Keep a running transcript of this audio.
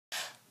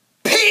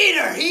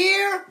Peter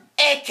here,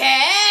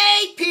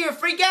 aka Peter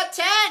Freakout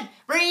 10,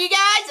 bringing you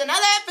guys another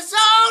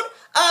episode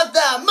of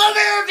the Movie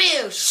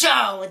Review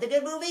Show with the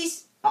good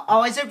movies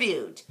always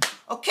reviewed.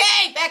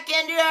 Okay, back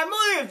into our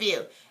movie review,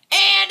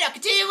 and I'll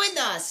continue with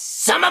the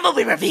summer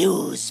movie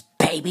reviews,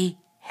 baby.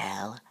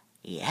 Hell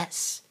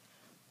yes.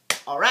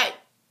 Alright.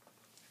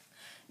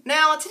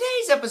 Now, on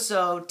today's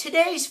episode,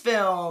 today's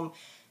film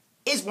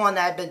is one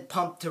that I've been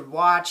pumped to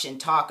watch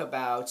and talk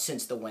about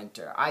since the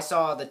winter. I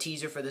saw the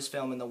teaser for this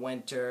film in the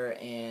winter,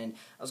 and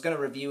I was going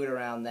to review it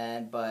around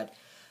then, but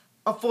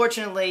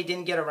unfortunately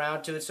didn't get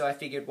around to it, so I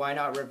figured why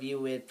not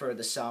review it for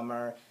the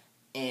summer,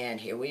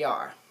 and here we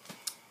are.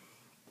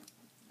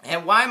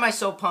 And why am I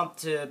so pumped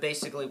to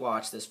basically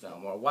watch this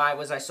film, or why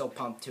was I so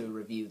pumped to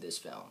review this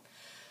film?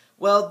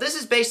 Well, this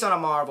is based on a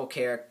Marvel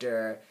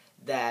character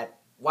that,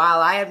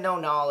 while I have no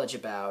knowledge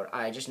about,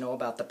 I just know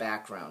about the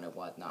background and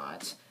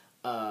whatnot.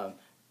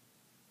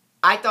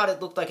 I thought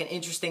it looked like an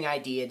interesting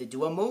idea to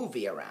do a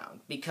movie around,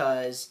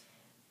 because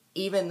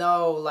even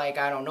though, like,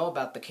 I don't know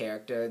about the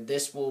character,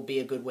 this will be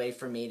a good way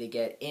for me to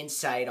get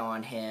insight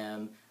on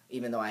him,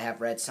 even though I have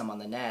read some on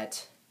the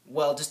net.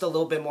 Well, just a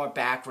little bit more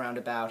background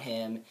about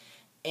him,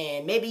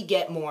 and maybe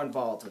get more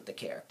involved with the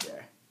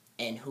character.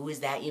 And who is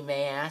that, you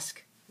may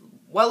ask?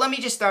 Well, let me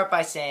just start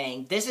by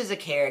saying, this is a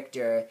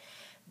character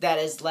that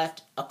has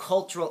left a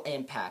cultural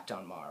impact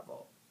on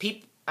Marvel.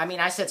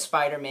 I said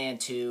Spider-Man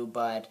too,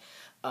 but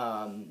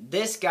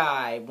this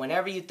guy,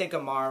 whenever you think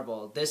of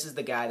Marvel, this is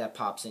the guy that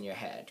pops in your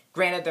head.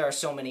 Granted, there are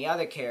so many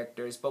other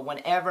characters, but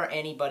whenever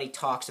anybody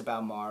talks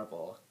about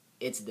Marvel,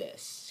 it's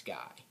this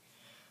guy.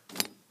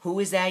 Who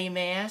is that, you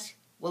may ask?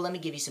 Well, let me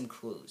give you some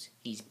clues.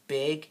 He's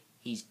big,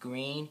 he's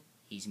green,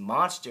 he's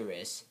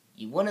monstrous,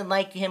 you wouldn't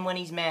like him when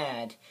he's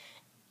mad,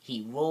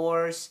 he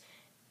roars,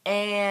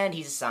 and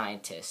he's a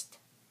scientist.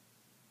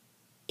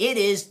 It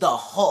is the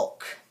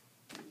Hulk.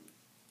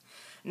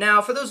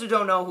 Now, for those who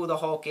don't know who the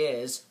Hulk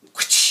is,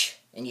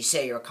 and you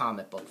say you're a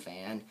comic book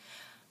fan,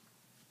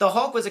 the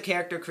Hulk was a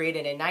character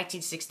created in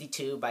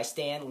 1962 by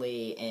Stan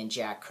Lee and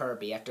Jack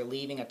Kirby after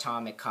leaving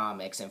Atomic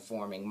Comics and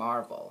forming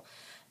Marvel.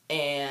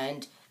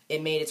 And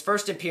it made its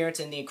first appearance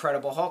in the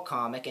Incredible Hulk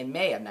comic in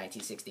May of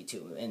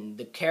 1962. And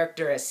the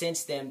character has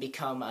since then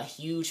become a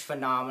huge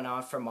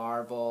phenomenon for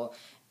Marvel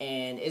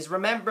and is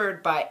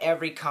remembered by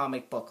every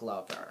comic book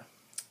lover.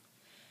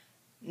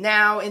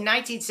 Now, in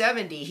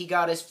 1970, he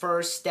got his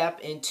first step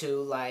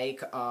into,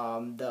 like,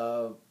 I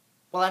don't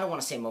want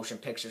to say motion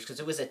pictures because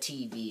it was a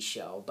TV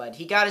show, but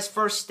he got his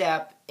first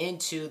step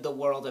into the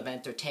world of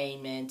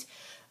entertainment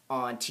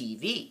on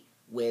TV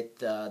with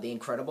The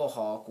Incredible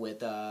Hulk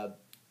with,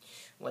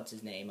 what's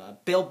his name,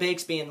 Bill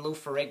Bixby and Lou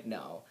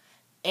Ferrigno.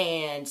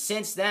 And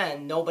since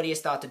then, nobody has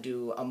thought to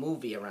do a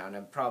movie around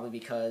him, probably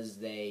because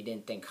they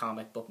didn't think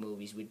comic book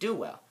movies would do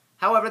well.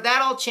 However,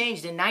 that all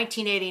changed in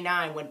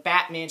 1989 when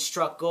Batman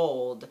struck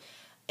gold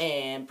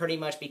and pretty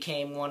much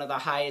became one of the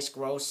highest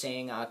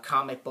grossing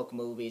comic book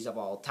movies of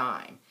all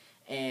time.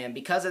 And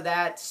because of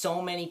that,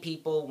 so many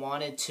people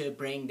wanted to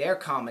bring their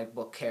comic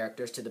book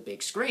characters to the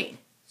big screen.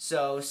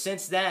 So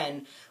since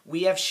then,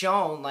 we have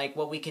shown like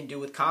what we can do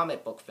with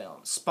comic book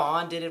films.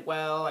 Spawn did it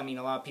well. I mean,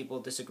 a lot of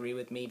people disagree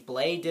with me.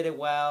 Blade did it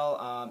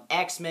well.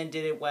 X-Men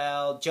did it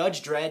well.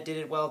 Judge Dredd did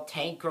it well.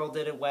 Tank Girl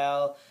did it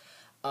well.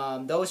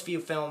 Those few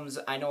films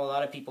I know a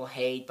lot of people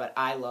hate, but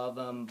I love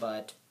them.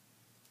 But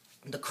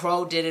The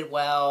Crow did it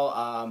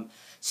well.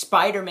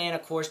 Spider-Man,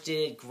 of course,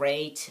 did it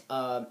great.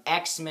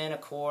 X-Men,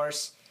 of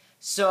course.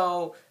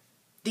 So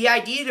the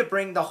idea to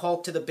bring the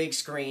Hulk to the big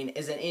screen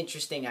is an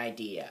interesting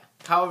idea.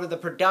 However, the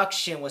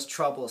production was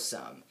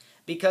troublesome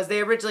because they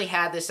originally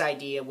had this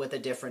idea with a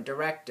different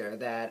director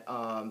that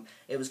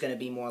it was going to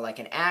be more like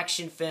an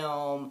action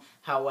film.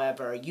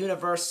 However,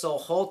 Universal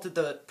halted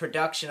the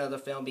production of the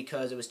film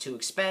because it was too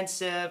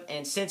expensive,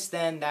 and since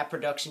then that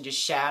production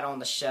just sat on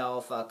the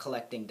shelf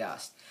collecting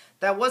dust.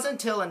 That wasn't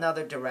until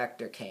another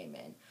director came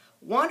in,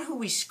 one who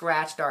we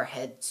scratched our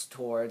heads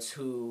towards,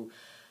 who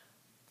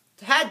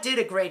did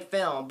a great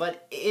film,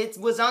 but it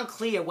was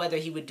unclear whether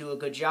he would do a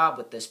good job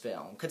with this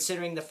film,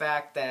 considering the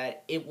fact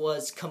that it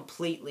was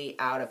completely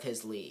out of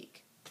his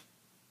league.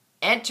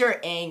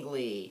 Enter Ang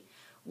Lee.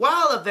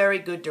 While a very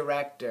good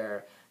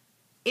director,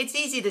 it's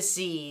easy to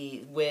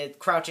see with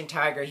Crouching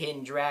Tiger,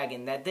 Hidden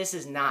Dragon that this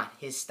is not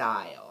his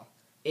style.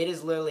 It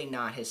is literally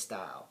not his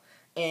style.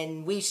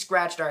 And we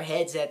scratched our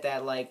heads at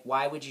that, like,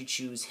 why would you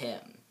choose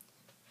him?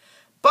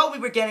 But we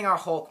were getting our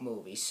Hulk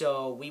movie,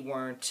 so we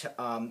weren't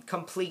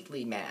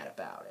completely mad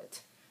about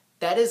it.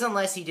 That is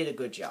unless he did a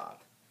good job.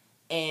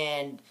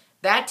 And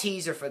that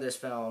teaser for this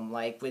film,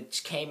 like,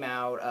 which came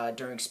out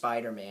during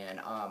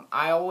Spider-Man,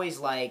 I always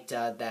liked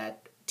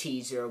that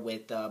teaser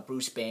with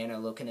Bruce Banner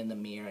looking in the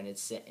mirror and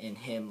it's in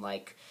him,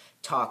 like,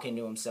 talking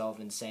to himself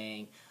and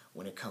saying,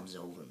 "When it comes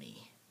over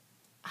me,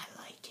 I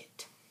like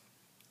it."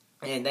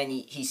 And then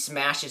he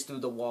smashes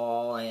through the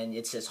wall and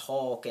it says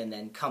Hulk and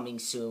then coming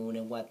soon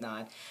and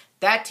whatnot.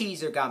 That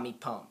teaser got me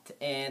pumped.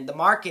 And the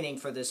marketing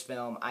for this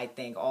film, I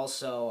think,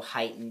 also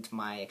heightened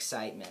my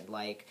excitement.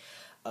 Like,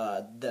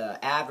 the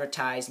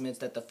advertisements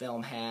that the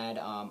film had,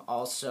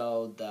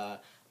 also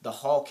the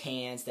Hulk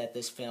hands that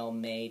this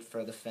film made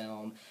for the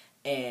film,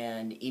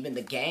 and even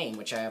the game,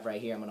 which I have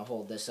right here. I'm going to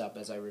hold this up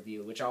as I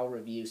review, which I'll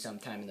review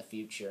sometime in the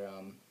future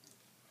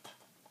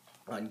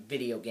on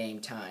Video Game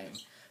Time.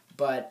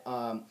 But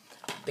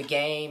the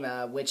game,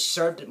 which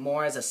served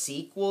more as a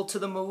sequel to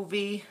the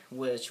movie,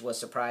 which was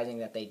surprising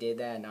that they did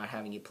that, not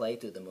having you play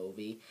through the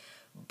movie.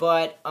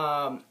 But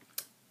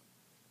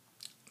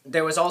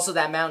there was also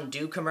that Mountain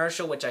Dew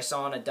commercial, which I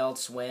saw on Adult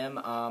Swim.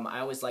 I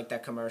always liked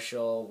that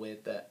commercial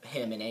with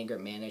him in anger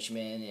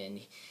management,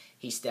 and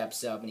he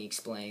steps up and he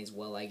explains,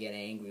 well, I get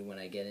angry when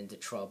I get into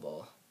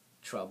trouble.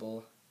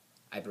 Trouble?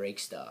 I break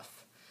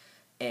stuff.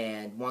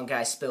 And one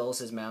guy spills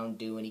his Mountain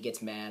Dew and he gets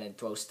mad and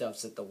throws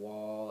stuff at the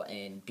wall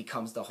and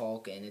becomes the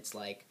Hulk, and it's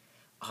like,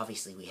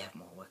 obviously we have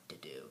more work to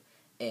do.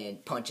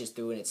 And punches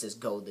through and it says,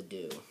 go the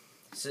do.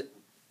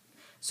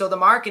 So the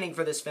marketing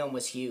for this film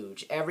was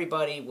huge.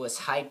 Everybody was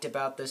hyped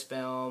about this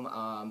film.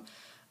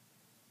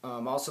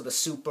 Also the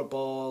Super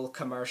Bowl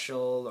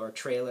commercial or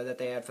trailer that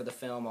they had for the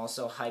film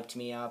also hyped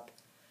me up.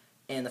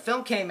 And the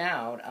film came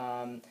out,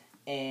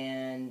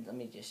 and let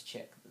me just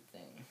check the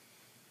thing.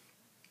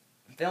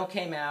 The film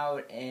came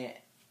out,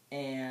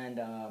 and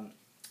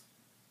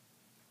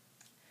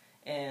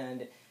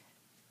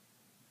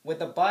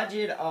with a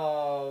budget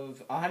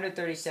of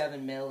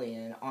 $137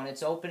 million on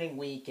its opening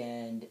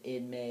weekend,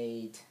 it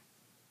made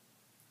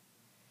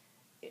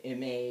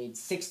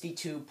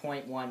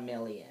 $62.1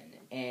 million.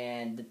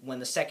 And when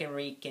the second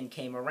weekend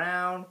came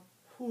around,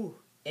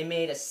 it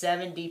made a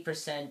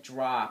 70%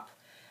 drop.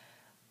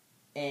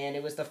 And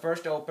it was the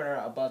first opener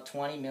above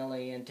 $20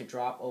 million to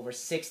drop over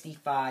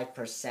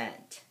 65%.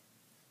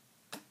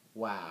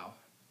 Wow.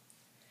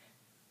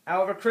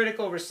 However,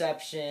 critical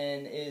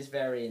reception is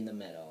very in the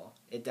middle.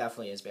 It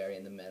definitely is very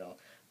in the middle.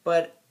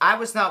 But I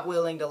was not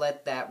willing to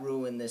let that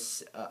ruin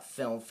this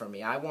film for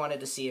me. I wanted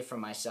to see it for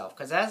myself.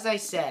 Because as I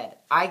said,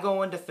 I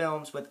go into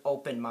films with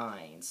open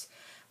minds.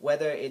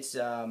 Whether it's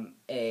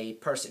a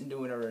person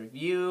doing a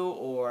review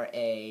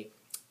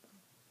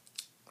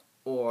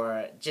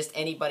or just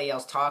anybody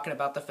else talking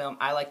about the film,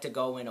 I like to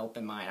go in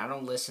open mind. I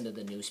don't listen to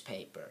the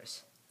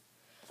newspapers.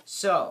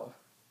 So,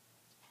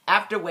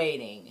 after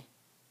waiting,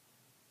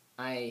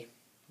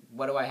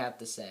 what do I have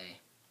to say?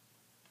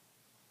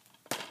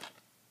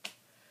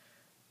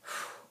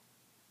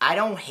 I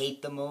don't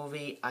hate the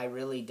movie. I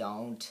really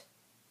don't.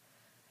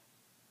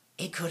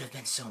 It could have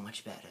been so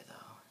much better,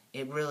 though.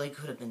 It really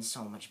could have been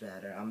so much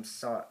better. I'm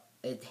sorry.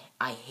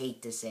 I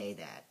hate to say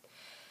that.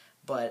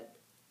 But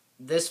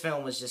this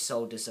film was just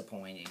so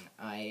disappointing.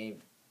 I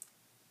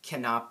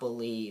cannot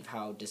believe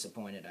how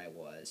disappointed I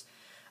was.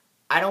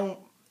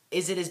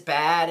 Is it as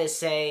bad as,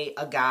 say,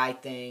 a Guy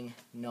thing?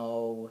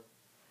 No.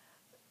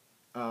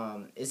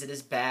 Is it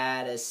as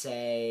bad as,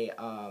 say,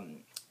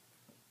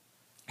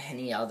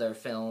 any other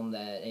film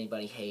that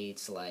anybody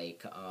hates,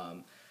 like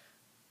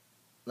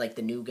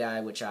The New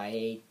Guy, which I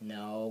hate?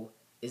 No.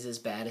 Is it as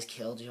bad as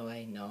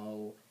Killjoy?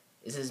 No.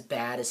 Is it as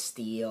bad as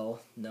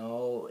Steel?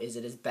 No. Is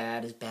it as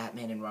bad as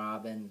Batman and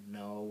Robin?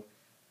 No.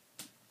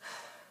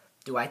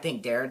 Do I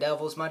think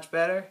Daredevil's much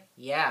better?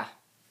 Yeah.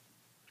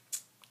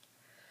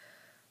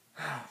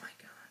 Oh my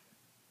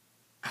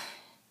god.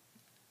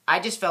 I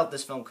just felt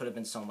this film could have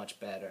been so much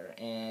better,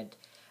 and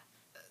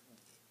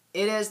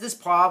it has this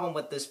problem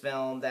with this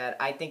film that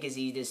I think is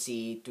easy to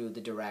see through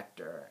the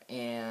director.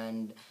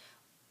 And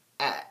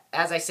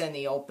as I said in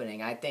the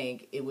opening, I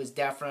think it was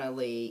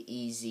definitely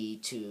easy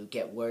to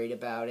get worried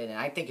about it, and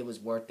I think it was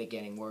worth it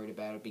getting worried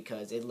about it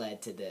because it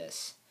led to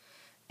this.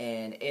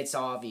 And it's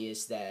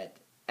obvious that,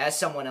 as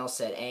someone else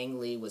said, Ang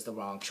Lee was the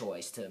wrong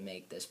choice to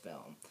make this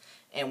film.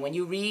 And when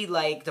you read,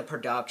 like, the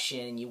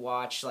production, you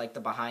watch, like, the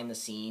behind the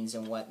scenes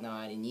and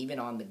whatnot, and even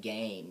on the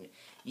game,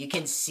 you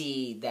can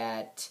see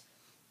that,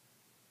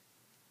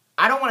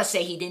 I don't want to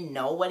say he didn't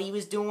know what he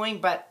was doing,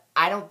 but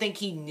I don't think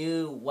he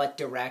knew what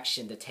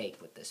direction to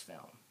take with this film.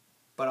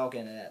 But I'll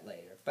get into that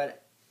later.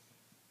 But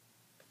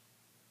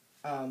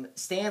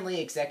Stan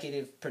Lee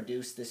executive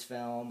produced this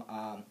film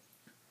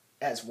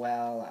as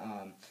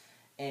well.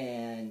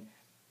 And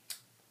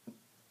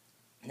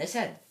this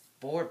had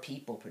 4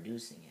 people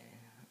producing it.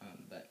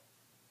 But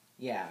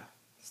yeah,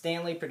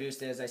 Stan Lee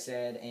produced it, as I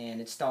said,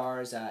 and it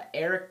stars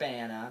Eric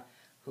Bana,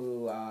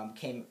 who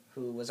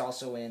was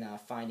also in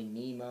Finding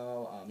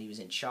Nemo. He was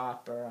in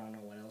Chopper. I don't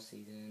know what else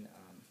he's in.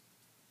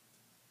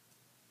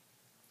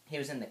 He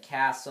was in The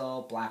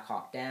Castle, Black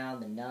Hawk Down,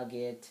 The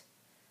Nugget.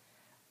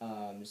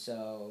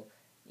 So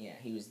yeah,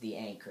 he was the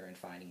anchor in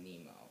Finding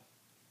Nemo.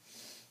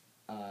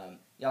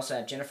 You also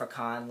have Jennifer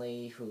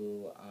Connelly,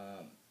 who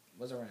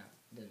was around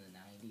in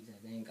the 90s,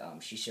 I think.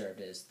 She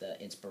served as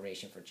the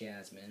inspiration for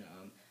Jasmine.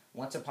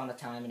 Once Upon a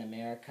Time in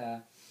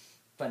America,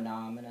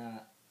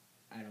 Phenomena,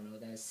 I don't know what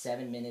that is,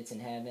 7 Minutes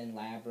in Heaven,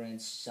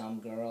 Labyrinth, Some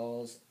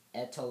Girls,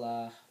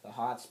 Etola, The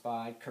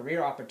Hotspot,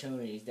 Career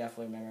Opportunities,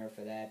 definitely remember her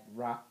for that,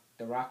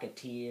 The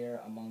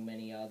Rocketeer, among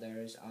many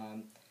others.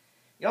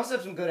 You also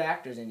have some good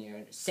actors in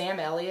here. Sam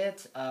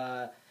Elliott,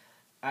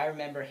 I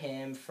remember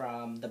him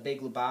from The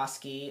Big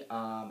Lebowski.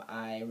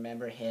 I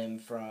remember him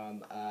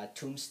from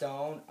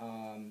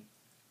Tombstone.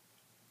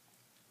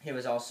 He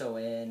was also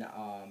in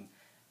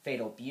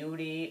Fatal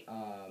Beauty,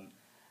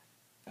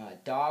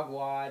 Dog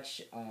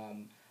Watch,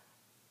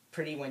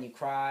 Pretty When You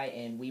Cry,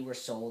 and We Were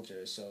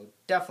Soldiers. So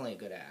definitely a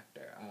good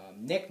actor.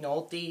 Nick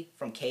Nolte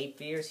from Cape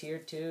Fear is here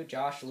too.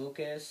 Josh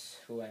Lucas,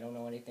 who I don't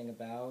know anything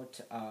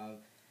about,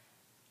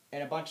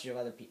 and a bunch of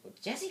other people.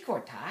 Jesse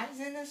Cortez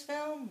in this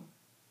film.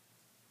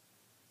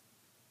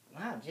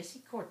 Wow,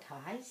 Jesse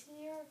Cortez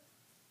here?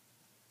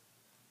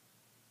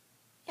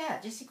 Yeah,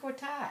 Jesse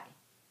Cortez.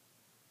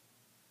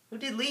 Who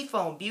did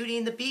Leafo in Beauty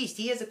and the Beast?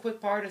 He has a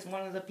quick part as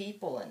one of the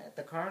people in it,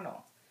 the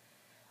Colonel.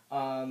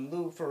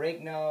 Lou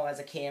Ferrigno has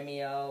a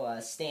cameo.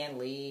 Stan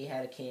Lee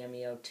had a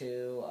cameo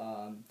too.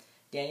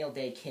 Daniel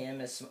Day Kim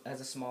has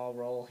a small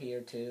role here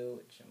too.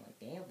 Which I'm like,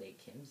 Daniel Day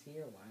Kim's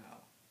here?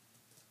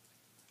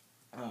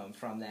 Wow.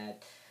 From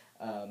that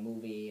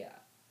movie,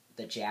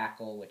 The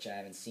Jackal, which I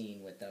haven't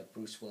seen, with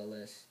Bruce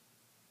Willis.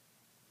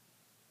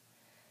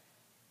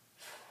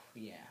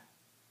 Yeah.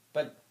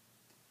 But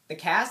the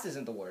cast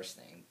isn't the worst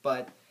thing.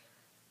 But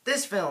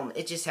this film,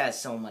 it just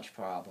has so much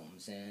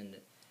problems, and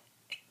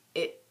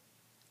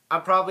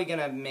I'm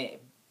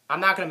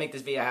not gonna make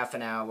this video half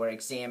an hour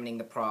examining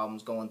the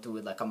problems, going through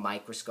it like a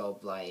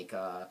microscope, like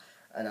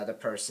another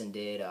person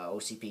did,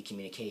 OCP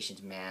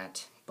Communications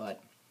Matt.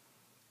 But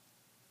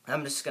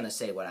I'm just gonna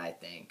say what I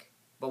think.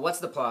 But what's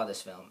the plot of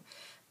this film?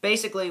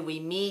 Basically, we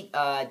meet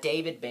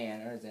David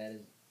Banner. Is that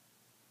his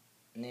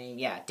name?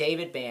 Yeah,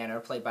 David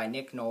Banner, played by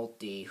Nick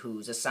Nolte,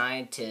 who's a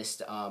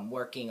scientist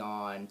working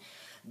on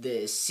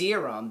the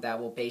serum that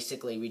will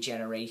basically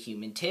regenerate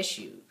human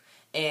tissue.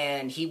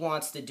 And he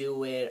wants to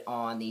do it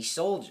on these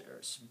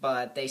soldiers,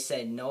 but they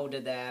said no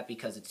to that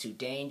because it's too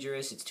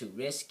dangerous, it's too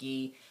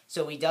risky.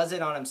 So he does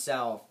it on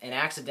himself and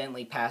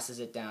accidentally passes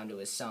it down to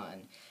his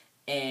son.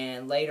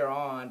 And later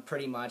on,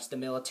 pretty much, the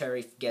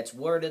military gets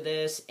word of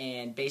this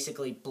and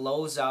basically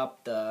blows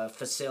up the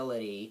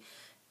facility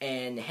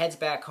and heads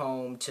back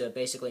home to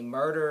basically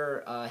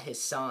murder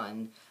his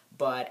son,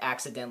 but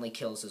accidentally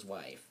kills his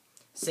wife.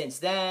 Since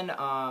then,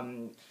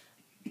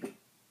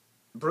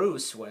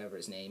 Bruce, whatever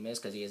his name is,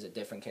 because he is a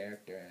different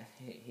character,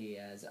 he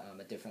has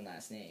a different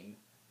last name.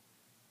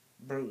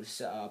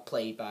 Bruce,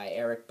 played by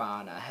Eric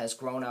Bana, has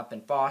grown up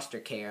in foster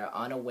care,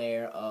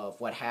 unaware of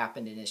what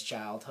happened in his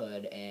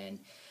childhood, and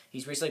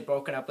he's recently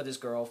broken up with his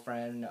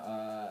girlfriend,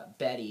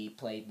 Betty,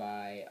 played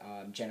by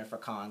Jennifer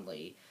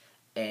Connelly.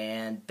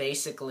 And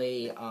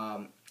basically,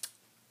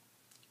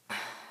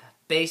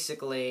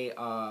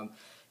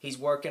 he's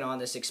working on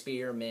this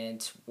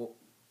experiment,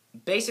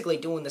 basically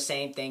doing the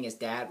same thing as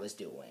Dad was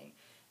doing.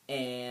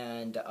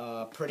 And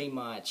pretty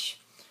much,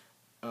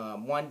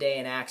 one day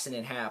an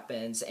accident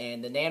happens,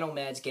 and the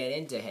Nanomeds get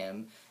into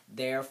him,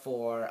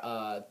 therefore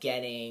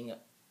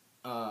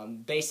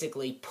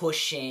basically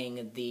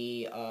pushing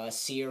the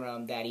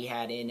serum that he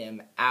had in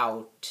him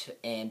out,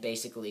 and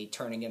basically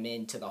turning him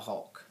into the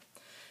Hulk.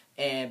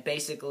 And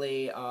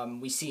basically,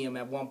 we see him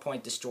at one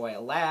point destroy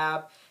a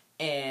lab,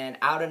 and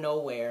out of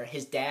nowhere,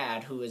 his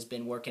dad, who has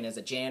been working as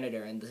a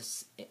janitor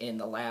in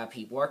the lab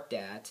he worked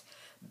at,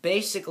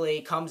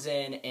 basically comes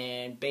in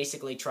and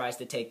basically tries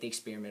to take the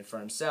experiment for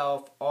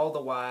himself. All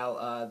the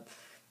while,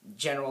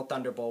 General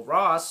Thunderbolt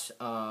Ross,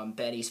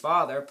 Betty's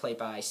father, played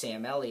by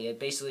Sam Elliott,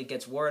 basically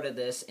gets word of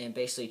this and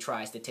basically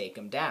tries to take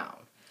him down.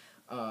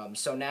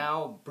 So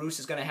now Bruce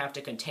is going to have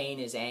to contain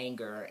his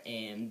anger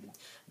and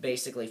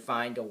basically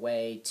find a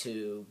way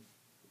to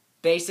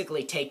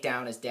basically take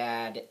down his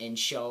dad and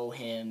show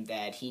him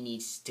that he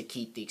needs to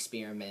keep the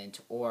experiment,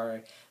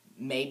 or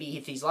maybe,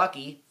 if he's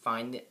lucky,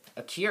 find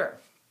a cure.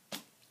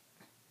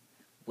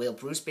 Will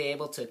Bruce be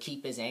able to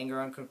keep his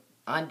anger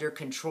under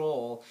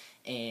control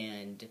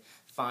and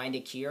find a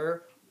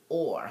cure?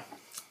 Or,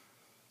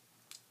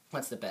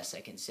 what's the best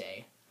I can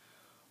say?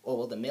 Or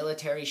will the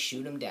military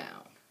shoot him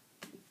down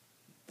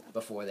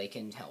before they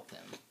can help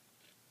him?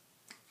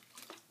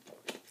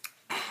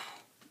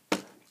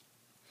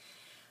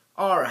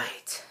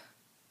 Alright.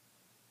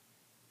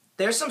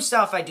 There's some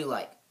stuff I do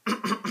like.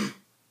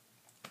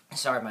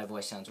 Sorry, my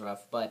voice sounds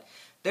rough, but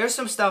there's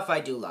some stuff I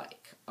do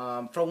like.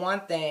 For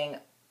one thing,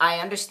 I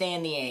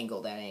understand the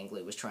angle that Ang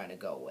Lee was trying to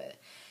go with.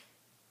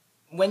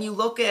 When you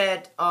look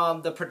at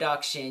the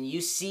production, you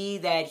see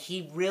that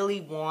he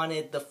really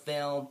wanted the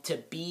film to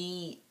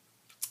be...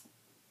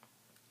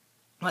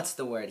 What's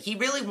the word? He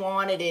really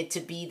wanted it to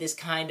be this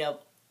kind of,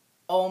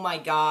 oh my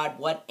god,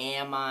 what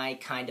am I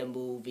kind of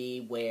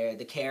movie, where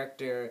the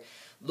character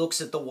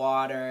looks at the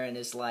water and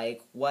is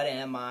like, what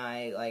am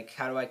I? Like,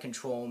 how do I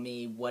control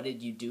me? What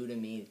did you do to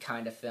me?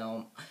 Kind of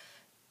film.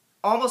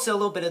 Almost a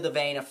little bit of the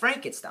vein of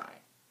Frankenstein.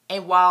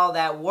 And while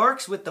that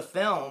works with the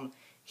film,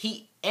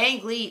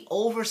 Ang Lee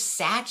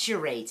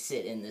oversaturates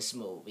it in this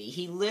movie.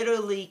 He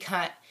literally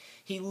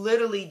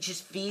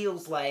just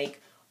feels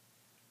like,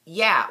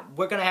 yeah,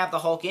 we're going to have the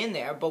Hulk in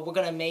there, but we're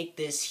going to make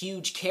this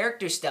huge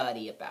character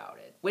study about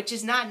it, which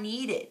is not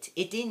needed.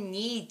 It didn't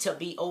need to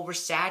be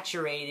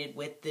oversaturated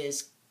with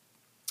this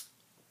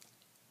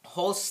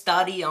whole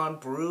study on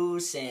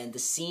Bruce and the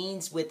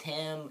scenes with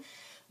him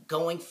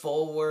going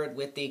forward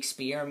with the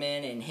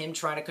experiment and him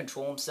trying to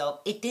control himself,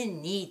 it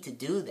didn't need to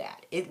do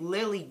that. It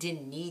literally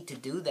didn't need to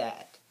do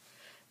that.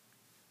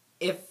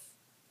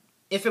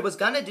 If it was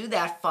going to do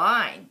that,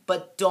 fine,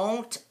 but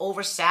don't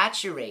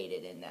oversaturate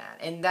it in that.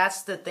 And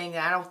that's the thing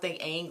that I don't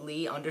think Ang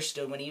Lee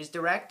understood when he was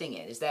directing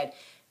it, is that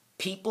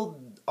people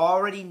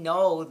already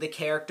know the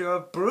character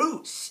of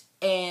Bruce.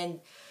 And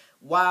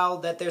while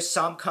that there's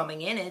some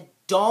coming in it,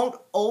 don't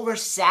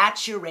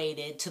oversaturate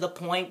it to the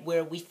point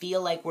where we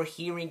feel like we're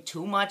hearing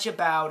too much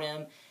about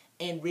him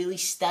and really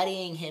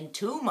studying him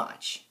too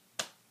much.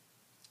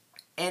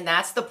 And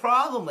that's the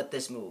problem with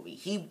this movie.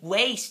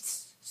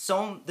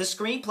 The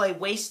screenplay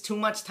wastes too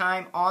much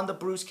time on the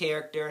Bruce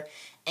character,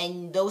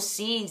 and those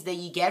scenes that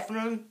you get from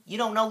him, you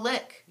don't know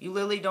lick. You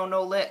literally don't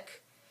know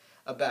lick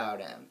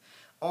about him.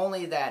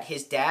 Only that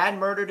his dad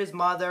murdered his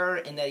mother,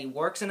 and that he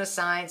works in a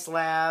science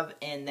lab,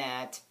 and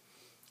that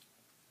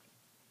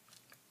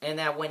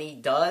when he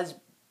does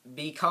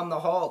become the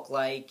Hulk,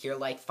 like, you're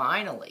like,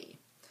 finally.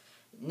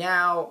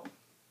 Now,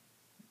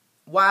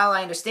 while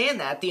I understand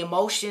that, the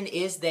emotion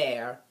is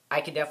there. I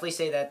can definitely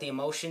say that the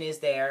emotion is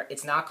there.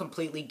 It's not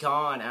completely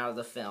gone out of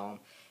the film.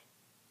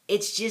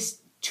 It's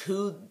just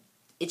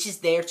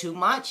there too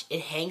much. It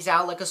hangs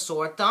out like a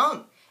sore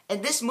thumb.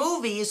 And this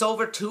movie is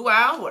over 2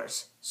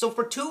 hours. So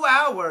for 2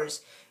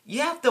 hours, you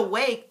have to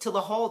wait till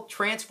the Hulk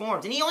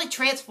transforms. And he only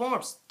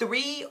transforms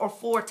 3 or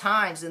 4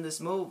 times in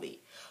this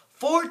movie.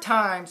 4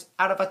 times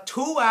out of a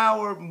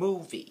 2-hour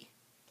movie.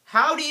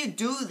 How do you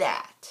do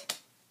that?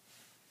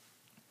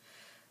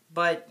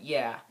 But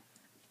yeah.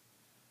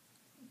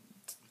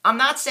 I'm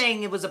not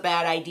saying it was a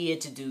bad idea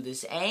to do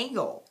this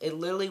angle. It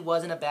literally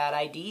wasn't a bad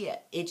idea.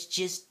 It's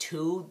just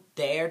too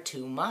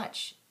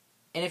much.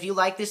 And if you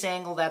like this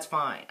angle, that's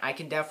fine. I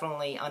can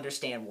definitely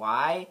understand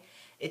why.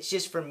 It's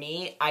just, for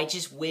me, I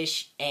just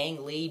wish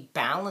Ang Lee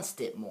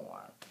balanced it more.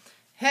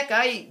 Heck,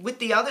 with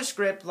the other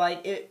script,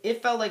 like,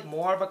 it felt like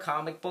more of a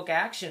comic book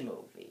action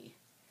movie.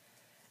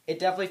 It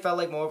definitely felt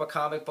like more of a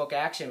comic book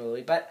action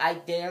movie, but I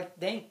dare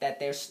think that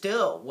there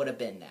still would have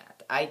been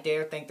that. I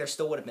dare think there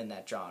still would have been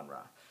that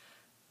genre.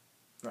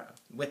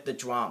 With the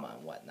drama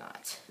and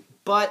whatnot.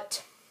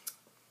 But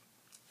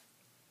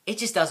it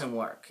just doesn't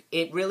work.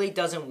 It really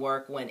doesn't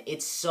work when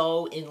it's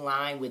so in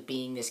line with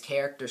being this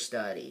character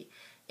study.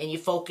 And you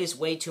focus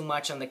way too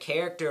much on the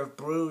character of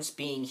Bruce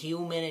being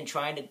human and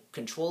trying to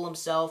control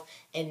himself,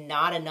 and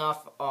not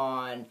enough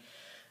on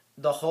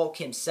the Hulk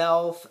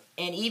himself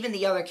and even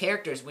the other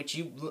characters, which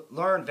you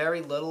learn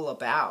very little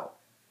about.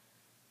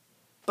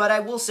 But I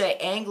will say,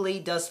 Ang Lee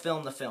does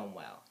film the film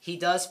well. He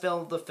does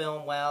film the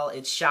film well.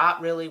 It's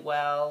shot really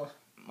well.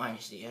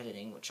 Minus the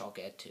editing, which I'll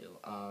get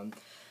to.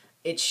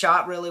 It's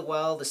shot really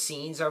well. The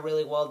scenes are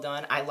really well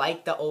done. I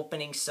like the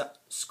opening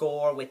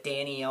score with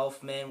Danny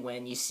Elfman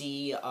when you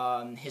see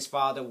his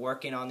father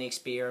working on the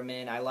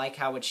experiment. I like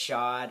how it's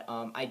shot.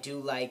 I do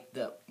like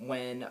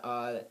when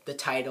the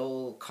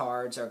title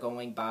cards are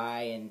going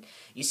by and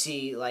you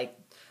see, like,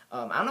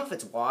 I don't know if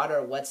it's water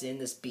or what's in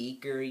this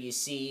beaker. You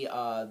see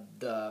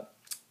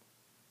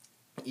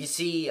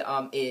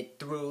it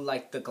through,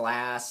 like, the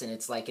glass, and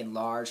it's, like,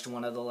 enlarged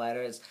one of the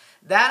letters.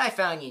 That I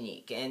found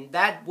unique, and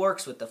that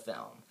works with the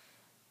film.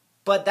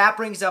 But that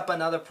brings up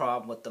another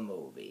problem with the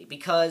movie,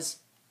 because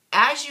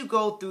as you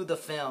go through the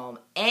film,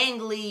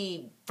 Ang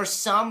Lee, for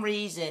some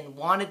reason,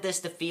 wanted this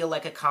to feel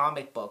like a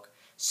comic book.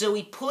 So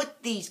he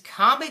put these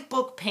comic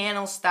book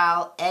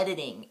panel-style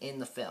editing in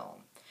the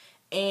film.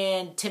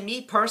 And to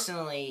me,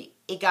 personally,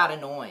 it got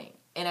annoying.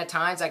 And at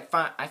times, I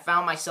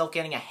found myself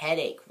getting a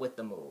headache with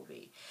the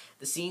movie.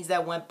 The scenes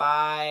that went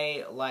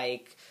by,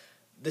 like,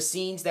 the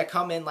scenes that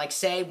come in, like,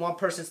 say one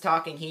person's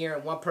talking here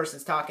and one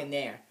person's talking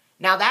there.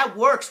 Now, that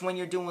works when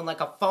you're doing,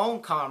 like, a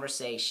phone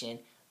conversation,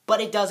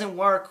 but it doesn't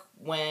work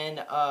when,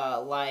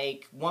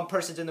 like, one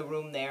person's in the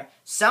room there.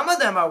 Some of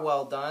them are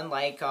well done,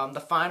 like,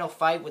 the final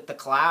fight with the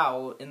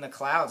cloud, in the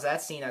clouds.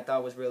 That scene I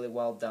thought was really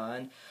well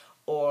done.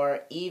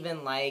 Or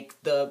even, like,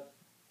 the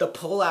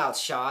pull-out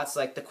shots,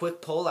 like, the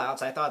quick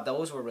pull-outs. I thought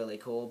those were really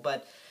cool,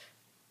 but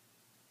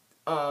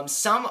a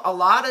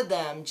lot of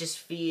them just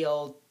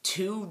feel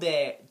too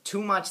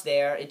much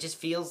there. It just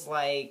feels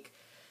like,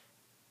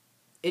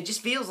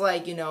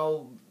 you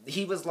know,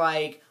 he was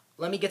like,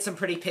 let me get some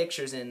pretty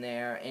pictures in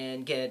there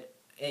and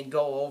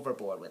go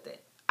overboard with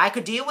it. I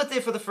could deal with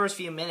it for the first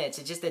few minutes.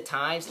 It just, at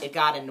times, it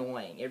got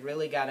annoying. It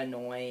really got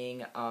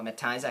annoying. At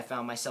times, I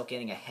found myself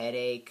getting a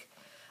headache.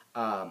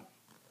 And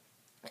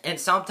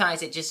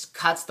sometimes it just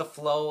cuts the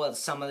flow of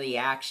some of the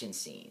action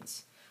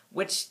scenes.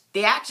 Which,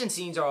 the action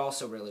scenes are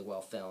also really well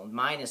filmed,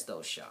 minus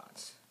those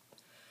shots.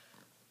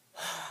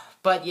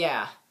 But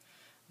yeah,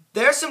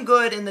 there's some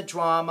good in the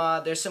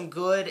drama, there's some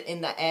good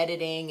in the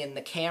editing and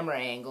the camera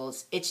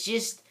angles. It's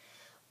just,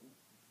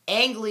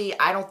 Ang Lee,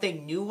 I don't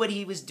think, knew what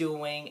he was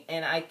doing,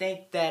 and I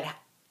think that,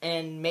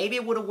 and maybe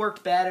it would have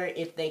worked better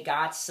if they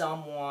got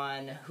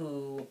someone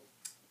who's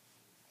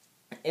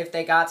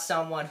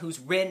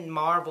written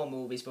Marvel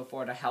movies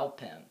before to help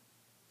him.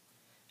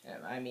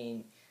 I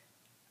mean,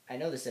 I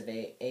know this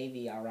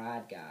Avi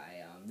Arad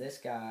guy. This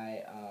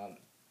guy,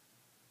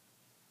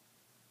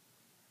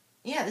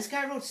 yeah, this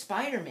guy wrote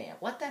Spider-Man.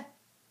 What the?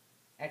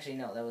 Actually,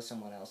 no, that was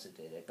someone else that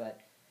did it. But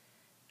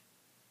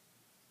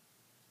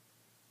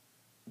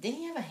didn't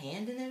he have a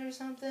hand in it or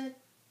something?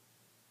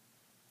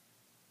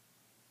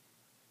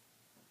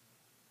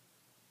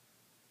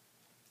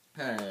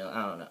 I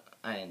don't know.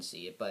 I didn't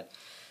see it, but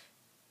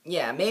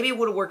yeah, maybe it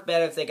would have worked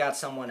better if they got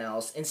someone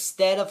else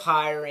instead of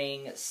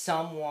hiring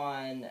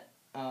someone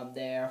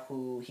there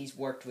who he's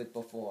worked with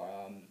before.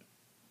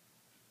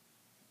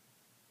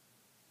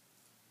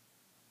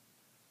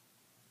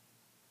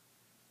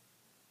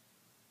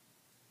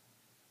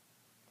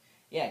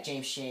 Yeah,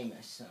 James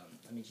Schamus.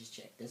 Let me just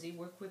check. Does he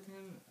work with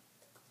him?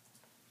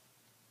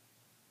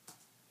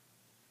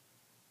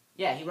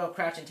 Yeah, he wrote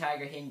Crouching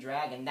Tiger, Hidden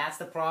Dragon. That's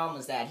the problem,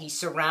 is that he's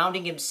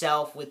surrounding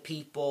himself with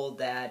people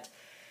that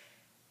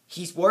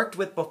he's worked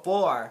with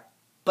before,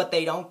 but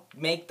they don't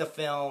make the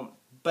film,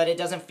 but it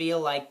doesn't feel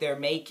like they're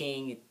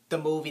making the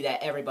movie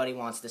that everybody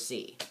wants to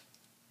see.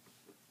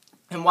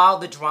 And while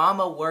the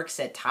drama works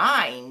at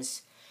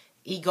times,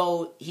 he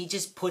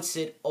just puts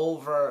it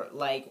over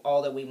like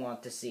all that we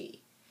want to see.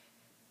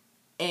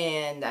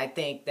 And I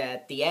think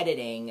that the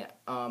editing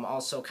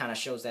also kind of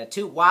shows that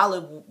too. While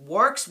it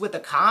works with a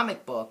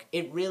comic book,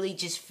 it really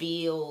just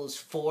feels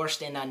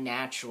forced and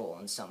unnatural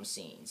in some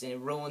scenes, and it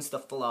ruins the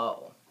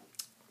flow.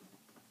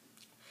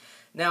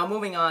 Now,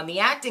 moving on,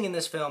 the acting in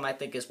this film I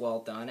think is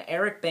well done.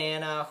 Eric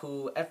Bana,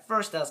 who at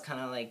first I was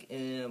kind of like,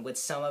 with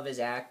some of his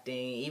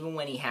acting, even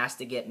when he has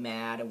to get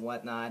mad and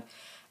whatnot.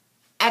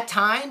 At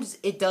times,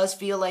 it does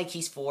feel like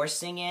he's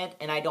forcing it,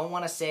 and I don't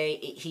want to say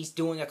he's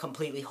doing a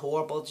completely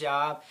horrible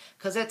job,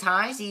 because at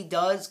times he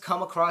does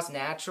come across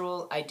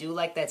natural. I do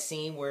like that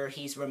scene where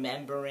he's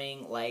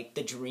remembering, like,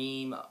 the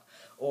dream,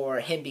 or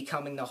him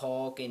becoming the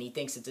Hulk, and he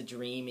thinks it's a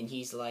dream, and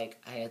he's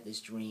like, I had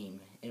this dream,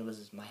 and it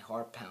was my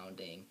heart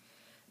pounding.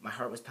 My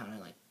heart was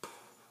pounding like,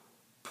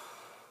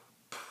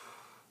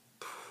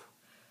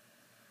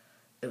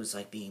 it was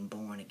like being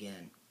born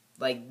again.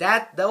 Like,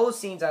 those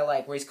scenes I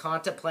like, where he's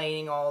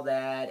contemplating all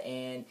that,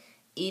 and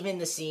even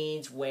the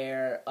scenes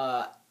where,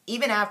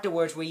 even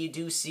afterwards, where you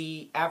do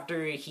see,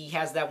 after he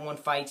has that one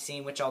fight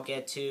scene, which I'll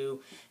get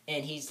to,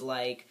 and he's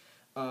like,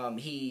 and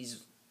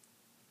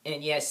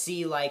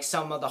see, like,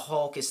 some of the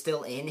Hulk is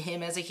still in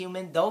him as a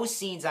human, those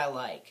scenes I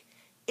like.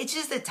 It's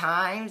just at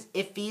times,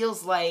 it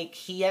feels like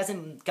he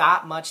hasn't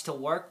got much to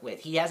work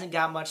with. He hasn't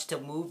got much to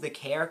move the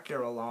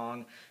character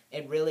along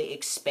and really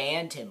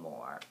expand him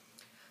more.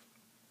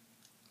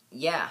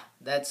 Yeah,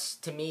 that's,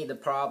 to me, the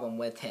problem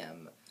with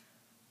him.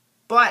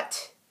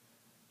 But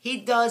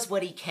he does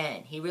what he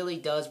can. He really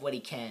does what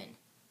he can.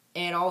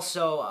 And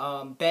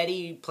also,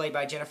 Betty, played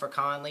by Jennifer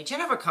Connelly.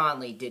 Jennifer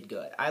Connelly did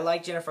good. I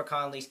like Jennifer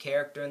Connelly's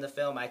character in the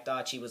film. I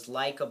thought she was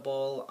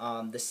likable.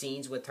 The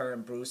scenes with her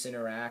and Bruce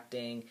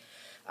interacting,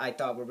 I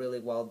thought were really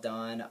well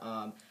done.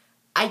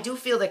 I do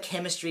feel the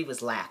chemistry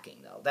was lacking,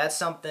 though.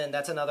 That's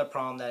another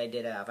problem that I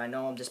did have. I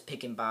know I'm just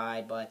picking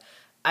by, but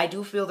I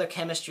do feel their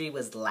chemistry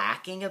was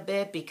lacking a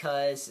bit,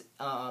 because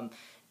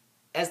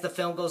as the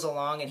film goes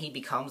along and he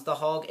becomes the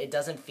Hulk, it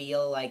doesn't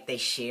feel like they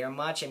share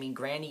much. I mean,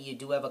 granted, you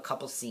do have a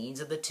couple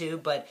scenes of the two,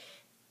 but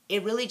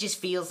it really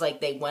just feels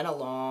like they went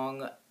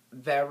along,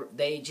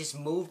 they just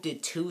moved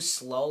it too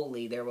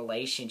slowly, their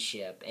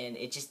relationship, and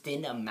it just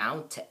didn't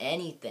amount to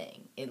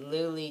anything. It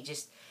literally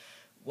just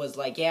was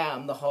like, yeah,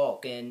 I'm the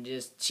Hulk, and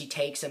just she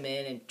takes him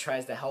in and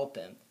tries to help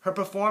him. Her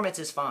performance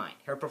is fine.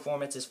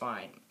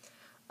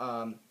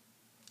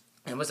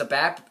 If it was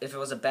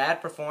a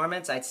bad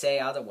performance, I'd say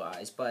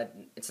otherwise, but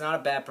it's not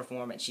a bad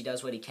performance. She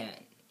does what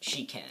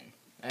she can.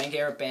 I think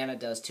Eric Bana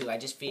does too. I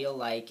just feel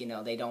like,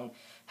 they don't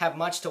have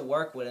much to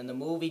work with, and the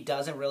movie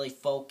doesn't really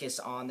focus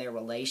on their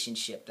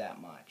relationship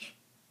that much.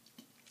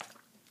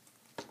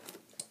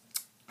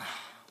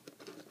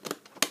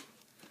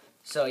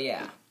 So,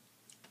 yeah.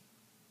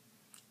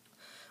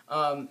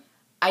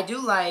 I do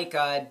like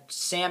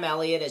Sam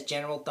Elliott as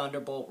General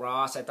Thunderbolt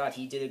Ross. I thought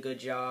he did a good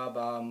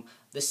job.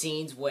 The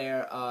scenes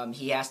where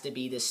he has to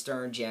be this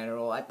stern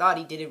general, I thought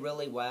he did it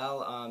really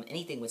well.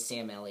 Anything with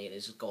Sam Elliott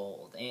is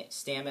gold. And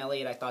Sam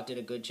Elliott, I thought, did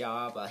a good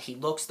job. He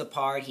looks the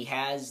part. He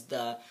has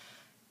the...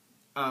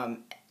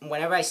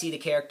 whenever I see the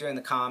character in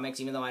the comics,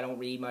 even though I don't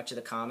read much of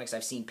the comics,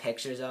 I've seen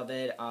pictures of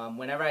it.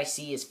 Whenever I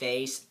see his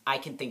face, I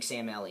can think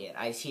Sam Elliott.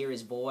 I hear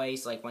his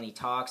voice, like when he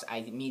talks, I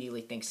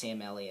immediately think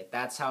Sam Elliott.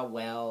 That's how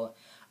well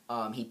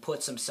he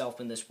puts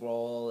himself in this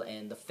role,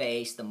 and the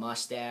face, the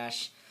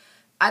mustache.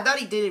 I thought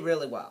he did it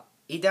really well.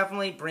 He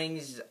definitely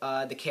brings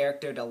the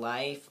character to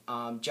life.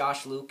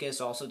 Josh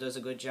Lucas also does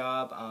a good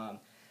job.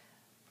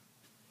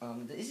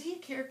 Is he a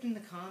character in the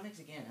comics?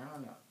 Again, I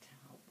don't know.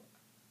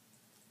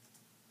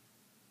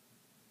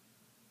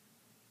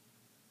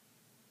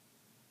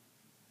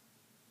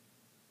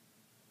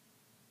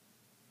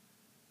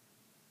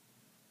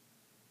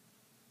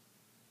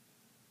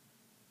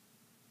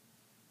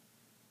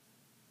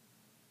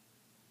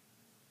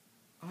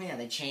 Oh yeah,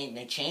 they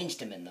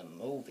changed him in the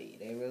movie.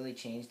 They really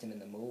changed him in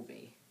the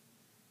movie.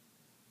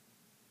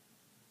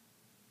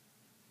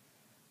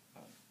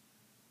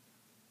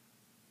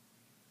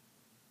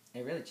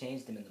 It really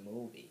changed him in the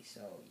movie,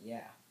 so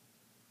yeah.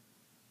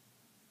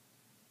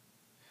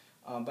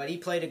 But he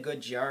played a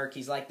good jerk.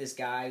 He's like this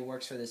guy who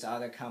works for this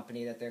other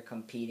company that they're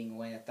competing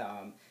with.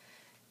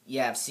 You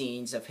have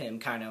scenes of him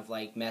kind of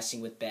like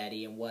messing with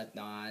Betty and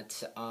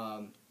whatnot.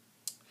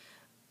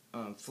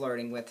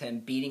 Flirting with him,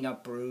 beating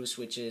up Bruce,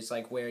 which is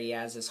like where he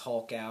has his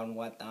Hulk out and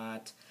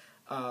whatnot.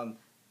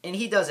 And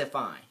he does it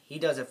fine. He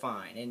does it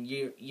fine. And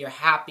you're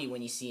happy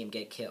when you see him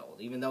get killed.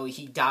 Even though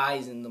he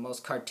dies in the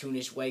most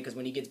cartoonish way. Because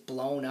when he gets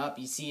blown up,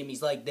 you see him,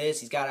 he's like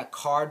this. He's got a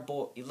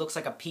cardboard. It looks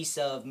like a piece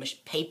of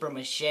paper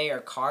mache or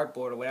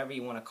cardboard or whatever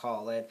you want to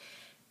call it.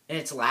 And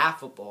it's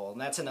laughable. And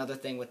that's another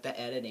thing with the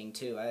editing,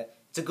 too.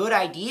 It's a good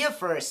idea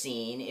for a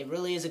scene. It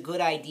really is a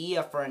good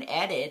idea for an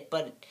edit.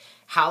 But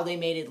how they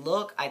made it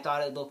look, I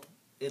thought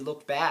it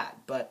looked bad.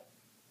 But,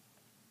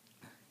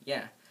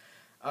 yeah.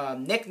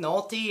 Nick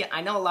Nolte,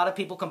 I know a lot of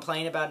people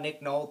complain about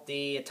Nick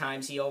Nolte, at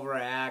times he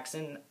overacts,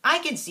 and I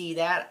can see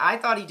that. I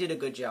thought he did a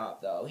good job,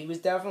 though. He was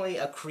definitely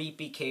a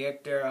creepy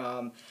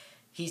character.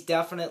 He's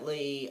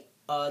definitely,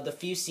 the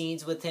few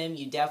scenes with him,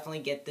 you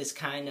definitely get this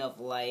kind of,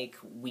 like,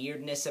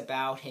 weirdness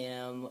about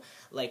him,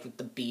 like with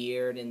the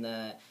beard and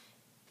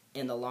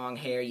the long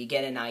hair. You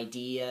get an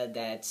idea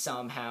that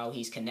somehow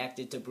he's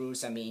connected to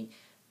Bruce. I mean,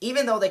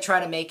 even though they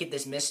try to make it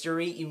this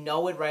mystery, you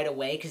know it right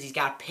away because he's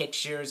got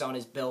pictures on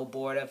his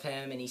billboard of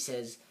him and he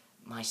says,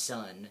 "My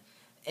son."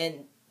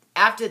 And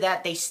after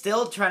that, they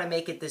still try to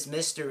make it this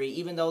mystery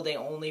even though they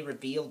only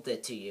revealed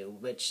it to you,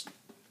 which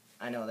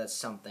I know that's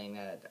something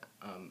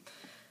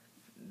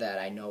that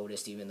I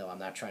noticed even though I'm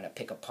not trying to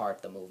pick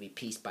apart the movie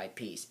piece by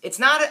piece.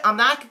 I'm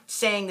not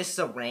saying this is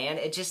a rant,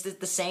 it just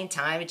at the same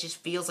time, it just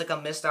feels like a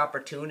missed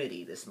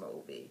opportunity, this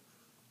movie.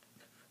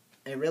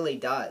 It really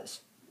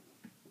does.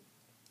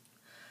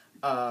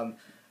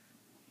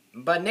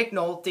 But Nick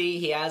Nolte,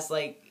 he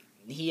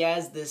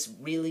has this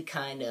really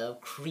kind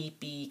of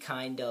creepy,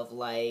 kind of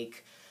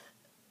like,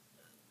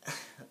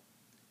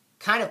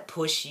 kind of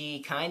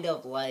pushy, kind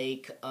of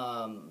like,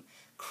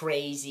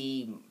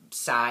 crazy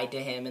side to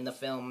him in the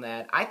film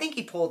that I think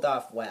he pulled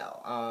off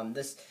well.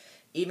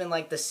 Even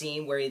like the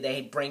scene where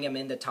they bring him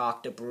in to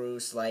talk to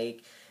Bruce,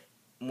 like,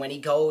 when he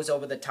goes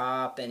over the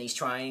top and he's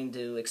trying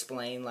to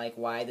explain, like,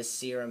 why the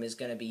serum is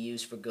going to be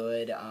used for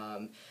good,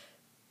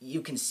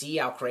 you can see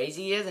how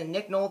crazy he is, and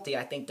Nick Nolte,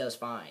 I think, does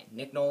fine.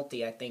 Nick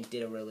Nolte, I think,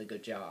 did a really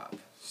good job.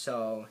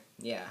 So,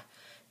 yeah.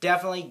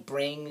 Definitely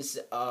brings,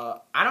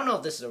 I don't know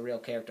if this is a real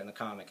character in the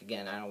comic.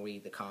 Again, I don't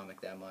read the comic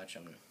that much.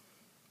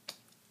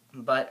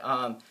 But,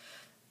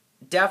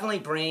 definitely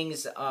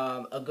brings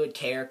a good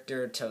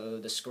character to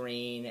the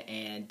screen,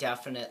 and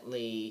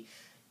definitely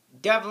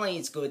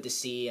it's good to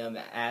see him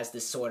as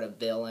this sort of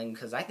villain,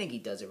 because I think he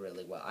does it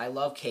really well. I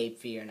love Cape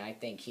Fear, and I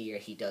think here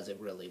he does it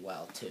really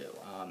well, too.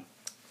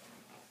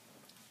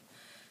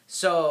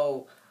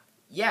 So,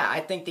 yeah, I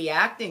think the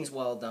acting's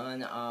well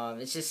done.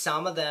 It's just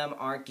some of them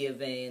aren't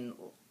given...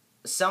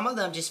 Some of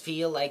them just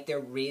feel like they're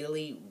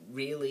really,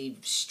 really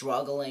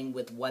struggling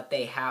with what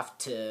they have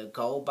to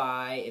go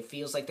by. It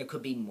feels like there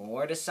could be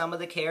more to some of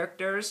the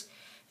characters.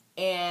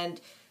 And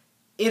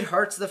it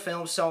hurts the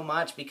film so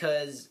much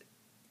because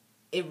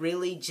it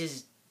really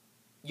just...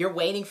 You're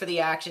waiting for the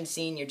action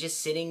scene. You're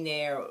just sitting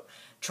there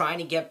trying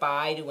to get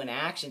by to an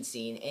action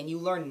scene, and you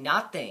learn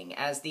nothing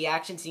as the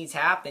action scenes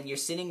happen. You're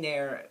sitting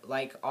there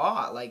like,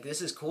 oh, like,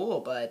 this is cool,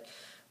 but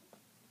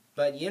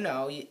you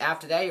know,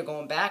 after that you're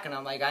going back, and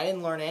I'm like, I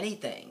didn't learn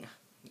anything.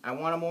 I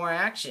wanted more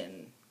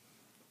action.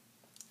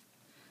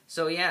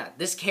 So yeah,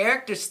 this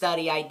character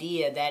study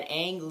idea that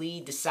Ang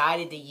Lee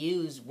decided to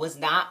use was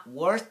not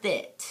worth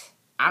it.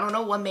 I don't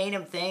know what made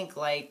him think,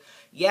 like,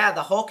 yeah,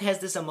 the Hulk has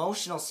this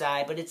emotional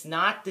side, but it's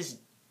not this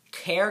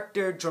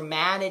character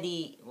drama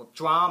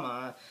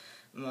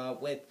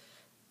with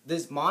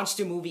this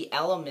monster movie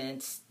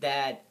elements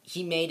that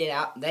he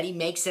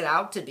makes it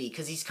out to be,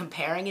 because he's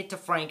comparing it to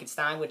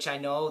Frankenstein, which I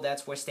know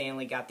that's where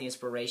Stanley got the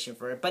inspiration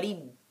for it, but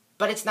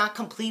it's not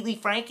completely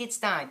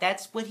Frankenstein.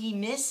 That's what he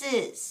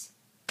misses.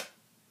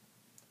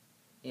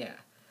 Yeah.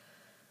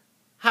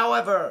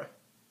 However,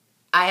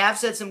 I have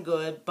said some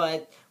good,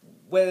 but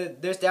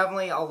there's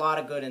definitely a lot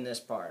of good in this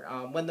part.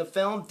 When the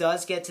film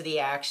does get to the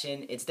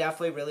action, it's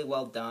definitely really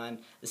well done.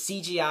 The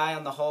CGI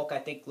on the Hulk, I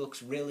think,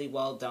 looks really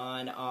well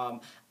done.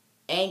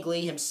 Ang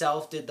Lee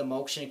himself did the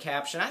motion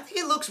capture. I think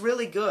it looks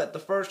really good. The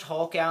first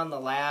Hulk out in the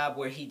lab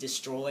where he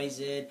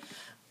destroys it.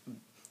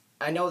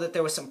 I know that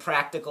there were some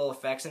practical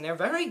effects, and they're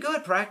very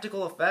good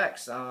practical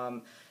effects.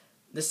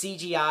 The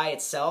CGI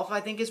itself,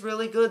 I think, is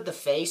really good. The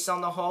face on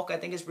the Hulk, I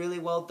think, is really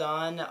well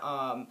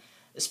done.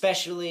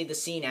 Especially the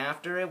scene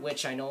after it,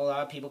 which I know a lot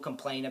of people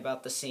complain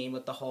about the scene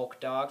with the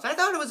Hulk dogs. I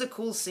thought it was a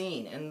cool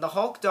scene, and the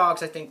Hulk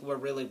dogs, I think, were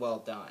really well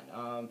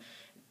done.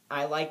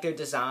 I like their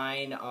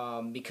design,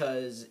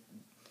 because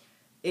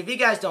if you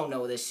guys don't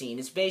know this scene,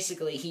 it's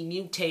basically he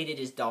mutated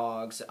his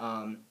dogs,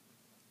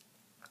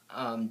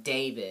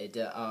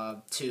 David,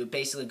 to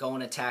basically go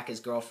and attack his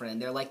girlfriend.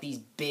 They're like these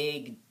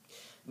big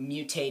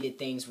mutated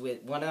things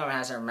with, one of them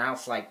has her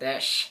mouth like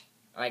this,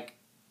 like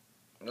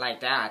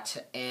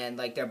that, and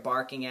like they're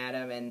barking at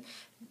him, and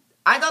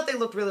I thought they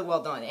looked really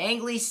well done.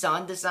 Ang Lee's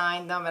son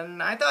designed them,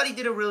 and I thought he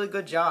did a really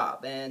good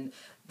job. And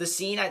the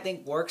scene, I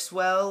think, works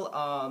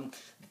well.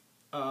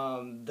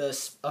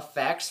 The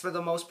effects, for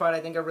the most part, I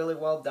think are really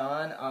well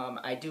done.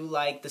 I do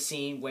like the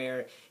scene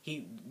where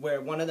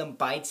one of them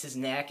bites his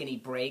neck and he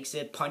breaks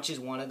it, punches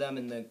one of them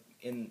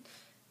in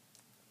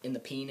the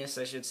penis,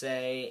 I should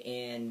say,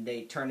 and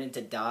they turn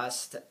into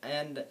dust.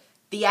 And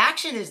the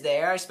action is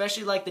there,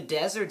 especially like the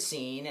desert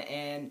scene,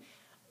 and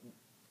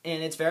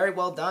it's very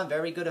well done,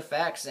 very good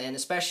effects, and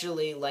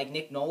especially like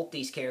Nick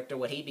Nolte's character,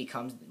 what he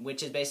becomes,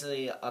 which is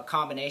basically a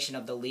combination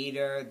of the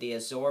leader, the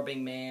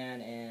absorbing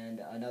man,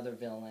 and another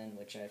villain,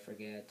 which I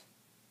forget.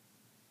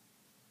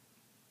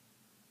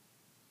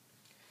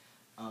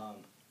 What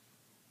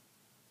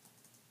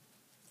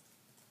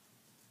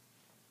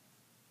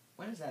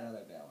is that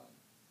other villain?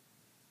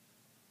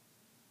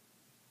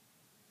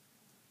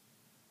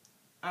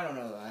 I don't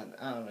know.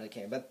 I don't really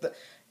care, but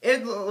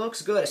it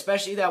looks good,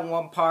 especially that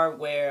one part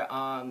where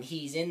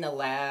he's in the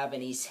lab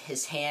and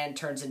his hand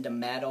turns into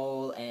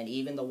metal, and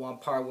even the one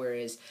part where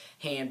his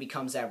hand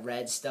becomes that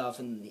red stuff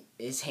and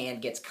his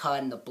hand gets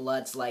cut and the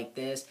blood's like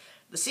this.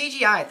 The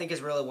CGI, I think,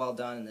 is really well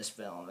done in this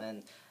film,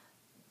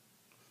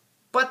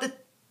 but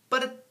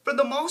for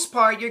the most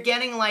part, you're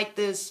getting like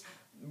this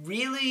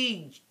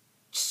really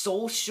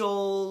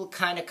social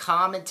kind of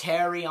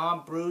commentary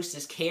on Bruce,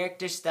 this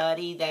character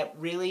study that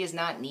really is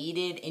not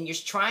needed, and you're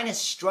trying to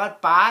strut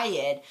by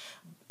it,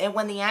 and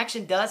when the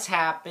action does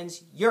happen,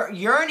 you're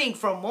yearning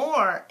for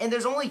more, and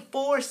there's only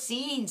 4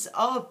 scenes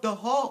of the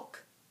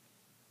Hulk.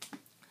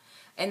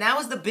 And that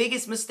was the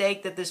biggest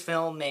mistake that this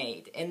film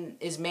made, and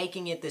is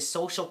making it this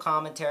social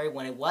commentary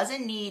when it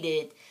wasn't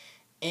needed,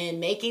 and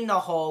making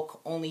the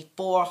Hulk only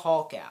 4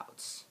 Hulk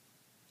outs.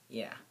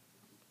 Yeah.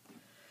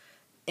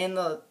 And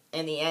the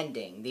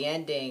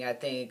ending, I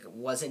think,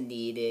 wasn't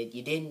needed.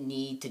 You didn't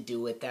need to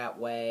do it that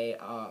way.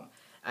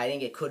 I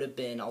think it could have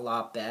been a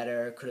lot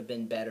better. Could have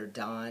been better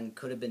done.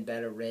 Could have been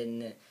better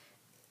written.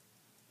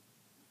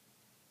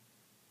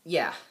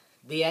 Yeah,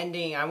 the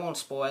ending, I won't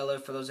spoil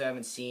it for those who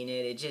haven't seen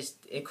it.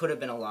 It could have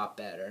been a lot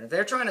better. And if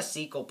they're trying to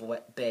sequel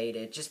bait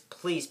it, just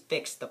please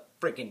fix the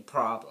freaking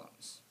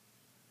problems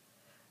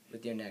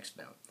with your next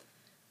film.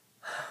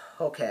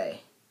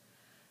 Okay.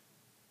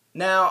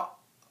 Now,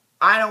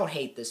 I don't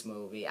hate this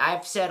movie.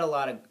 I've said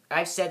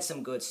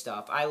some good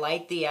stuff. I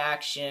like the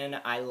action.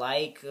 I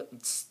like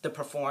the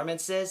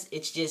performances.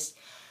 It's just,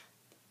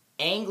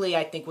 Ang Lee,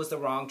 I think, was the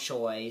wrong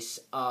choice.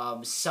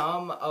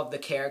 Some of the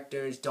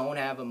characters don't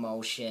have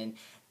emotion.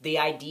 The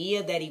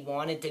idea that he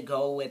wanted to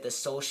go with a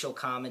social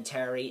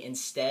commentary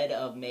instead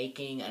of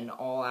making an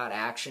all-out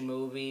action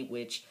movie,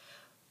 which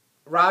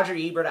Roger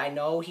Ebert, I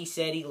know he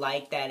said he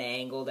liked that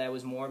angle, that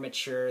was more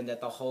mature, and that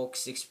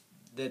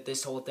that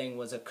this whole thing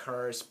was a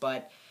curse,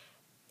 but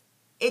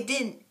it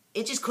didn't.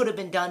 It just could have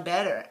been done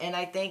better. And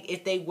I think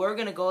if they were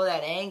going to go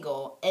that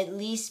angle, at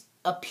least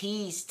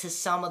appease to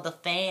some of the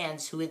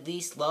fans who at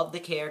least love the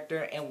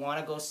character and want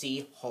to go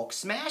see Hulk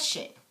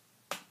smashing.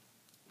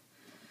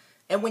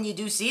 And when you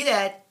do see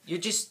that, you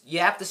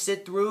have to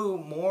sit through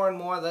more and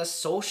more of the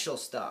social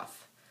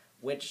stuff,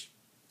 which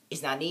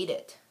is not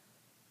needed.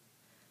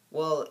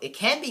 Well, it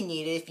can be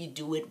needed if you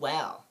do it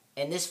well.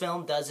 And this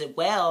film does it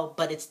well,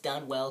 but it's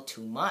done well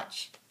too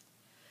much.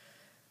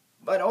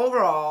 But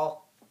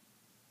overall,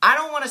 I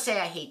don't want to say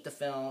I hate the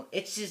film.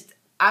 It's just,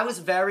 I was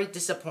very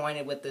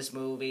disappointed with this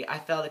movie. I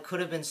felt it could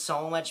have been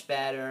so much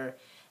better.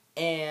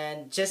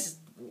 And just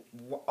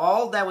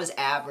all that was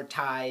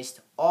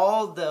advertised,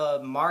 all the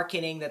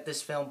marketing that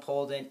this film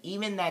pulled in,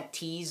 even that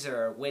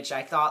teaser, which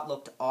I thought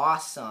looked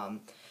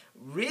awesome,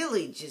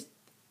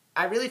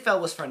 I really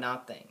felt was for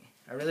nothing.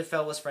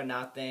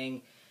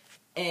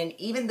 And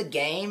even the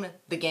game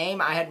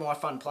I had more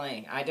fun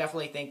playing. I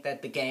definitely think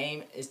that the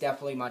game is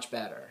definitely much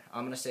better.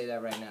 I'm going to say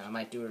that right now. I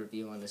might do a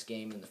review on this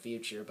game in the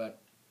future, but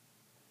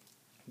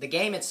the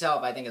game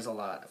itself I think is a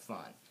lot of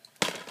fun.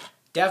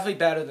 Definitely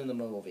better than the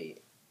movie.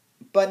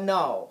 But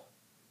no.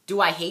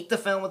 Do I hate the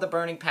film with a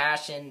burning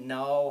passion?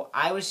 No.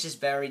 I was just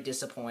very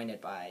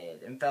disappointed by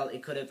it and felt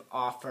it could have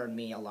offered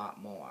me a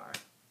lot more.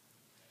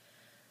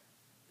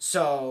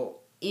 So,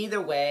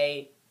 either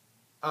way,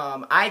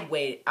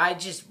 I'd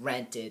just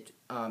rent it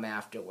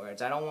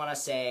afterwards. I don't want to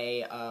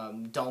say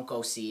don't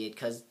go see it,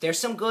 because there's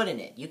some good in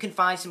it. You can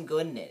find some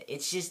good in it.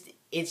 It's just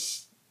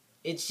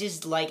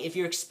like, if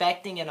you're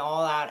expecting an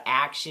all-out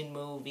action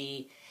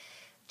movie,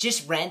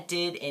 just rent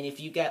it, and if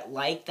you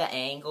like the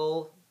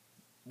angle,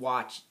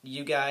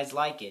 you guys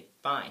like it,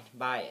 fine,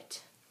 buy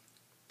it.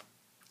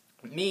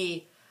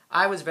 Me,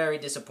 I was very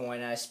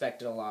disappointed. I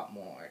expected a lot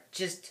more.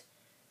 Just,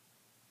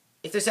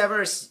 if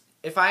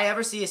I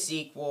ever see a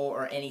sequel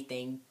or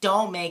anything,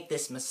 don't make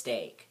this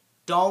mistake.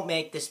 Don't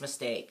make this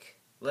mistake.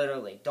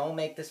 Literally, don't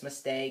make this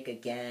mistake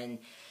again.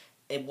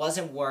 It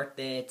wasn't worth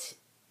it.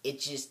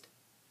 It's just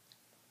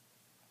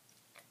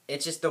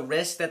the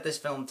risks that this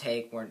film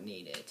take weren't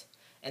needed.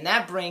 And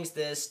that brings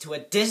this to a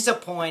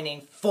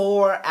disappointing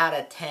 4 out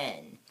of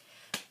 10.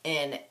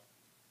 And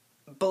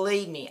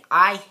believe me,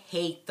 I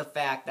hate the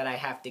fact that I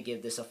have to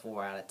give this a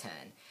 4 out of 10.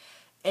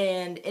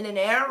 And in an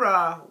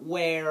era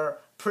where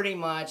pretty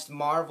much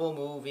Marvel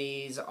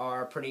movies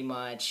are pretty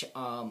much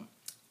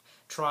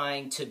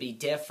trying to be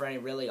different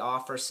and really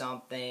offer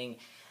something,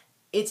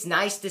 it's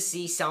nice to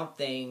see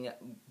something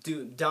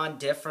done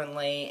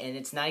differently, and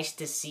it's nice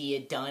to see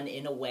it done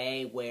in a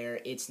way where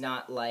it's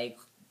not like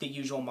the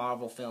usual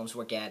Marvel films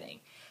we're getting.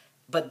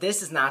 But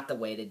this is not the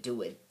way to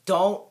do it.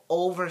 Don't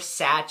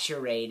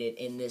oversaturate it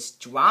in this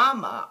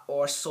drama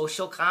or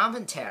social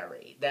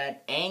commentary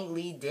that Ang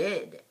Lee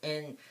did.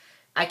 And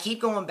I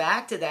keep going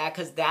back to that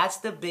because that's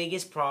the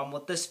biggest problem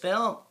with this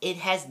film. It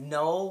has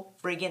no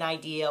friggin'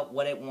 idea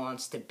what it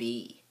wants to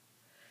be.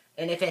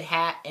 And if it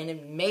had,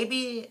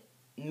 maybe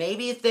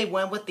if they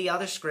went with the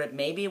other script,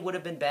 maybe it would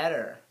have been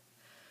better.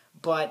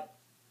 But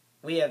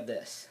we have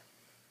this.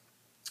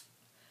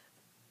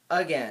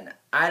 Again,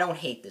 I don't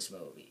hate this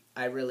movie.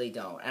 I really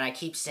don't. And I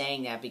keep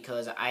saying that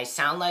because I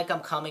sound like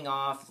I'm coming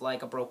off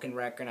like a broken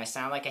record. And I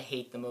sound like I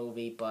hate the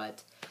movie.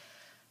 But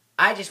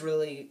I just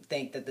really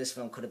think that this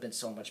film could have been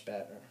so much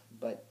better.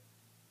 But,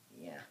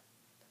 yeah.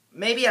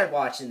 Maybe I'd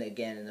watch it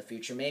again in the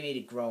future. Maybe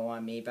it'd grow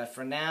on me. But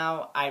for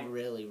now, I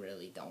really,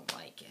 really don't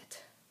like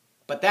it.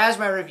 But that is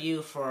my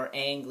review for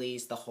Ang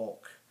Lee's The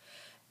Hulk.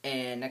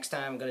 And next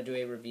time I'm going to do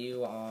a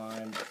review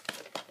on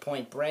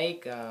Point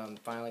Break. I'm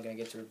finally going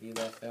to get to review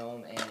that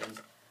film. And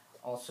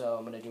also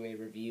I'm going to do a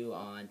review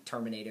on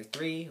Terminator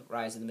 3,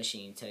 Rise of the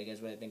Machine. Tell you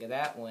guys what I think of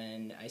that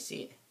when I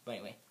see it. But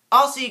anyway,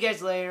 I'll see you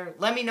guys later.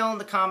 Let me know in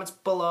the comments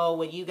below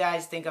what you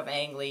guys think of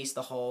Ang Lee's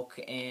The Hulk.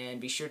 And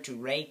be sure to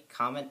rate,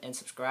 comment, and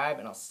subscribe.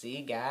 And I'll see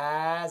you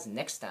guys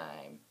next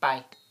time.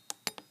 Bye.